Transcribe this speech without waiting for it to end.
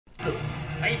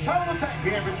A total attack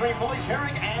here between Felice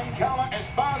Herrig and Carla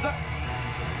Esparza.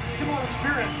 Similar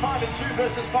experience, 5 and 2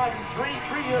 versus 5 and 3.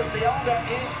 3 years the older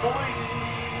is Felice.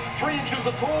 3 inches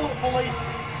the taller Felice.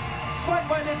 Slight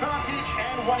weight advantage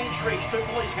and 1 inch reach to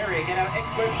Felice Herrig and our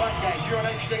expert fight gauge here on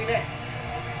HD Net.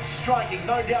 Striking,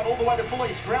 no doubt, all the way to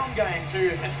Felice. Ground game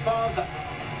to Esparza.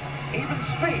 Even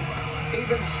speed,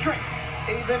 even strength,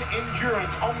 even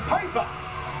endurance. On paper,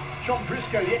 John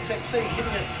Briscoe, the XFC,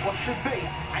 giving us what should be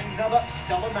another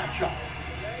stellar matchup.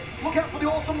 Look out for the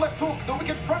awesome left hook, the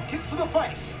wicked front kicks to the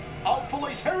face of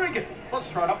Felice Herrig.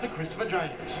 Let's throw it up to Christopher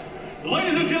James.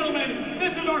 Ladies and gentlemen,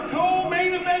 this is our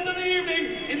co-main event of the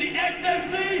evening in the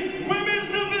XFC Women's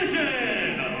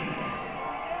Division.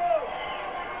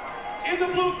 In the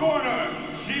blue corner,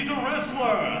 she's a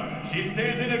wrestler. She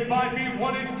stands in at 5 feet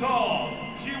 1 inch tall.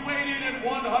 She weighed in at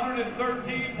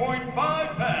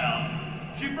 113.5 pounds.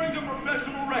 She brings a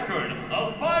professional record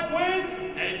of 5 wins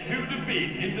and 2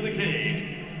 defeats into the cage.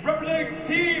 Representing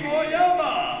Team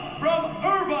Oyama from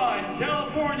Irvine,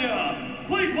 California,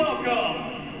 please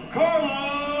welcome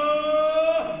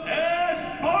Carla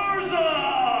Esparza!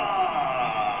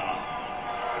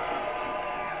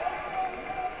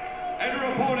 And her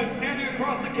opponent standing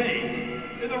across the cage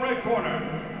in the red corner.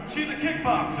 She's a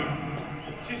kickboxer.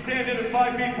 She stands in at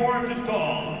 5 feet 4 inches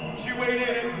tall. She weighed in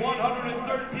at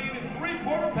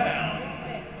 113.75 pounds.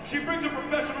 She brings a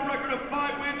professional record of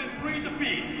 5 wins and 3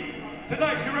 defeats.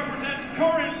 Tonight she represents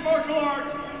Courage Martial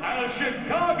Arts out of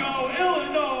Chicago,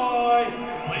 Illinois.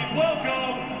 Please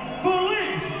welcome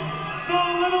Felice, the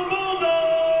Little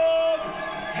Bulldog,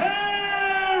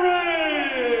 Herrig!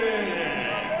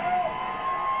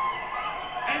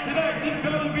 And tonight this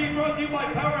battle is being brought to you by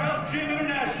Powerhouse Gym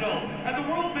International and the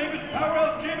world famous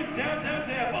Powerhouse Gym in downtown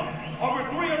Tampa. Over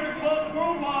 300 clubs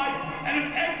worldwide and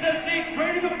an XFC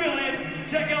training affiliate.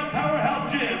 Check out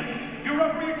Powerhouse Gym. Your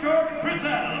referee in charge, Chris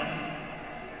Adams.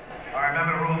 All right,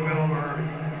 remember the rules we went over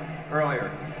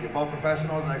earlier. You're both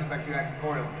professionals, and I expect you to act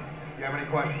accordingly. Do you have any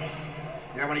questions?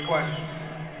 Do you have any questions?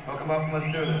 Hook them up and let's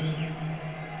do this.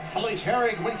 Felice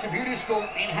Herrig went to beauty school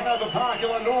in Hanover Park,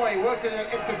 Illinois. Worked as an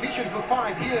esthetician for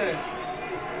 5 years.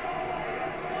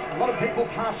 A lot of people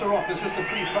pass her off as just a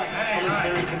pretty face, Felice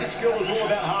Herrig, but this girl is all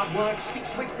about hard work.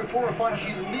 6 weeks before a fight,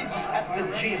 she lives at the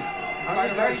gym. Only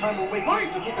goes home on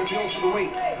weekends to cook her meals for the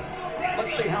week.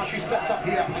 Let's see how she stacks up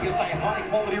here against a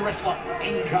high-quality wrestler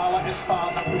in Carla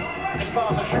Esparza.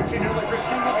 Esparza shoots in early for a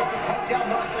single, gets a takedown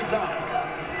nicely done.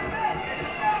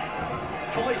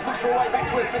 Felice looks for a way back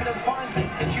to her feet and finds it.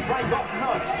 Can she break off?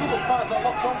 No. Still Esparza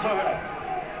locks onto her.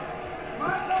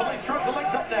 Felice throws her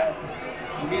legs up now.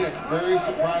 To me, that's very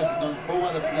surprising, knowing full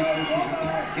well that Felice knew she was going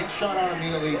to get shot out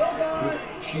immediately.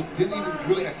 She didn't even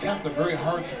really attempt a very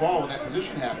hard sprawl when that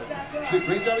position happened. She did a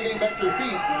great job of getting back to her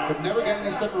feet, but never got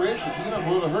any separation. She's going to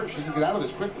roll to hurt. She's going to get out of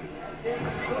this quickly.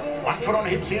 1 foot on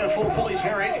hips here for Felice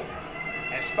Herrig.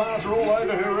 Esparza all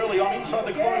over her early on. Inside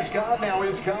the closed guard now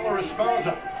is Carla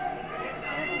Esparza.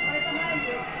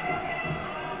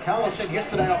 Carla said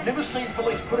yesterday, I've never seen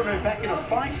Felice put on her back in a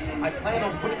fight. I plan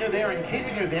on putting her there and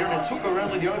keeping her there, and it took her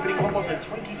only the opening, what was it,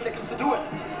 20 seconds to do it.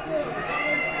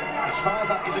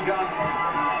 Esparza is a gun.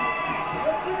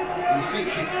 You see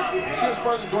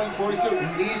Esparza's going forward. You see her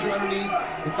knees are underneath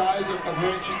the thighs of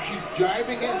her. She's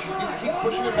jiving in. She's going to keep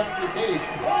pushing her back to the cage.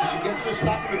 So she gets to a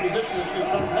stopping her position and she's going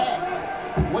to try to pass.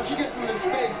 Once she gets into this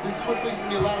space, this is where Felice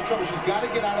is going to be in a lot of trouble. She's got to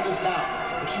get out of this now.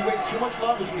 If she waits too much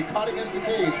longer, she's going to be caught against the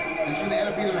cage and she's going to end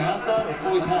up either in half guard or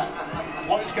fully passed.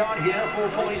 Close guard here for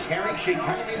Felice Herrig. She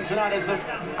came in tonight as the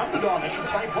underdog, I should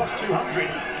say, plus 200.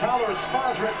 Carla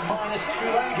Esparza at minus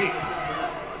 280.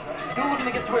 Still looking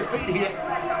to get to her feet here.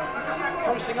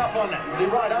 Posting up on the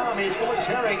right arm is Felice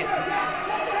Herrig.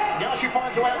 Now she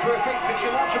finds her way out to her feet. Can she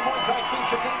launch a Muay Thai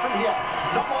clinch knee from here?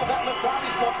 Not while that left arm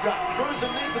is locked up. Throws a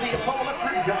knee to the lower left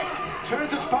rib cage.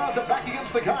 Turns Esparza back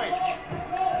against the cage.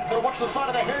 Got to watch the side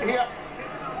of the head here.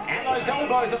 And those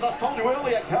elbows, as I told you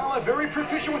earlier, Carla very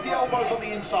proficient with the elbows on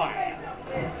the inside.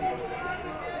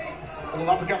 A little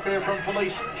uppercut there from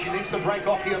Felice. She needs to break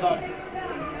off here though.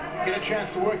 Get a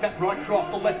chance to work that right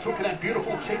cross, the left hook, and that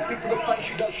beautiful teep kick to the face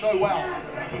she does so well.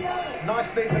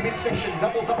 Nice knee in the midsection,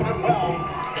 doubles up on it well.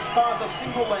 Esparza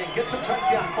single leg, gets a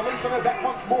takedown. Felice on her back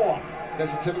once more.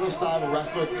 That's a typical style of a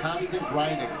wrestler, constant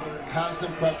grinding,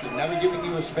 constant pressure, never giving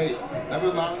you a space, never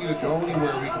allowing you to go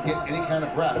anywhere where you can get any kind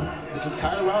of breath. This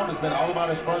entire round has been all about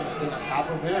Esparza staying on top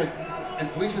of Herrig, and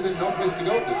Felice is in no place to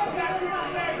go at this point.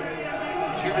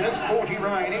 2 minutes 40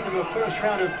 remaining in the first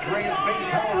round of 3. It's been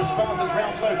Carla Esparza's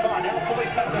round so far. Now Felice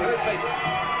back to her feet.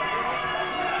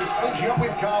 She She's clinching up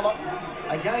with Carla.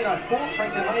 Again, I thought,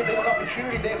 Frank, there may have been an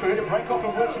opportunity there for her to break off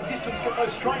and work some distance, get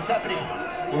those strikes happening.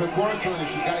 Well, her corner's telling her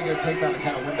she's got to get a takedown to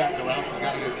kind of win back the round. She's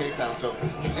got to get a takedown, so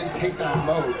she's in takedown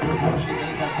mode. So once she gets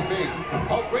any kind of space.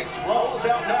 Oh, great sprawl. Rolls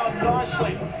out now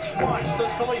nicely. Twice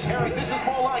does Felice Herrig. This is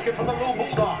more like it from the little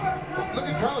bulldog. Look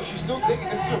at Carla. She's still digging.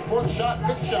 This is her fourth shot,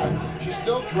 fifth shot. She's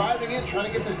still driving in, trying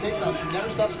to get this takedown. She never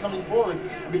stops coming forward.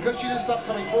 And because she didn't stop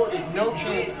coming forward, there's no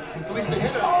chance for Felice to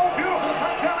hit her. Oh, beautiful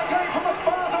takedown again from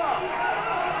Esparza.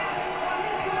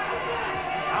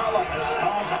 Carla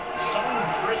Esparza, so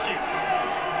impressive.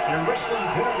 Her wrestling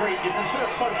pedigree, you can see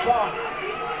it so far.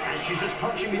 And she's just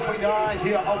punching between the eyes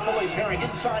here of Felice Herrig.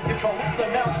 Inside control, lifts the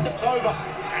mount, steps over,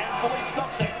 and Felice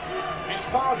stops it.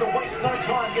 Esparza wastes no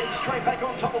time getting straight back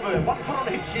on top of her. 1 foot on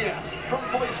the hips here from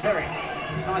Felice Herrig.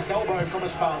 Nice elbow from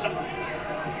Esparza.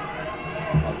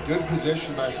 A good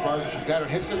position by Esparza. She's got her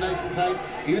hips in nice and tight.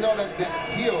 Even though that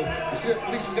heel, you see that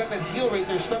Felice has got that heel right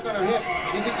there stuck on her hip.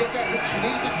 She needs to get that hip. She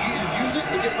needs to use it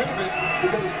or get rid of it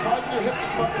because it's causing her hip to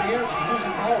come up in the air and she's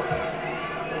losing power.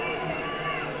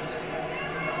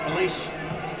 Felice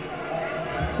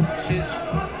says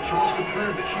she wants to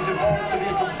prove that she's evolved to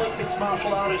be a complete mixed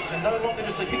martial artist and no longer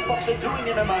just a kickboxer doing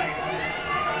MMA.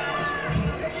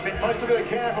 Spent most of her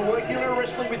camp working on her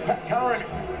wrestling with Pat Curran.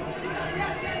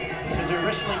 Says her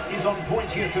wrestling is on point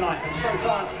here tonight, but so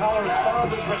far it's Carla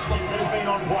Esparza's wrestling that has been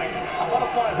on point. A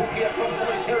butterfly hook here from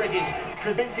Felice Herrig is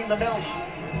preventing the mount.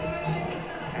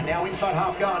 And now inside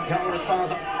half guard, Carla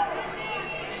Esparza.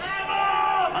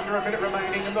 Under a minute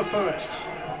remaining in the first.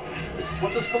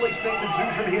 What does Felice need to do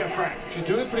from here, Frank? She's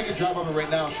doing a pretty good job of it right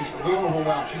now. She's a little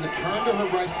overwhelmed. She's a turn to her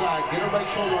right side, get her right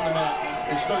shoulder on the mat,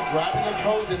 and start driving her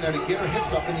toes in there to get her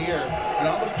hips up in the air, and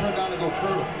almost turn down and go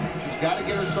turtle. She's got to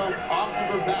get herself off of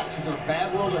her back. She's in a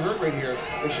bad world of hurt right here.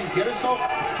 If she can get herself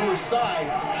to her side,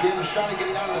 she has a shot at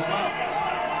getting out of this mount.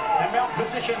 The mount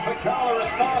position for Carla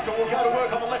Esparza will go to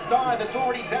work on the left eye that's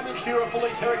already damaged here of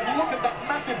Felice Herrig. Look at that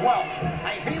massive welt.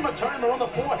 A hematoma on the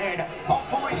forehead of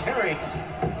Felice Herrig.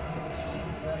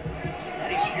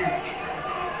 That is huge.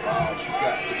 Wow, she's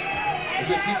got this. It's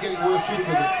going to keep getting worse too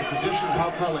because of the position of how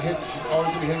Carla hits it. She's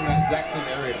always going to be hitting that exact same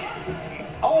area.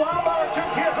 Oh, armbar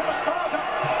attempt here from Esparza.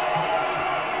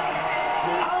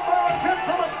 Armbar attempt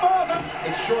from Esparza.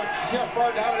 It's short. See how far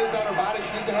down it is down her body?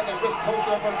 She needs to have that wrist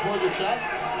closer up on towards her chest.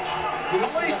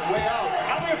 Felice way out.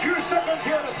 Only a few seconds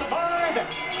here to survive. And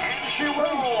she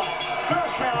will.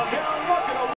 First round down. Look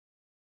at her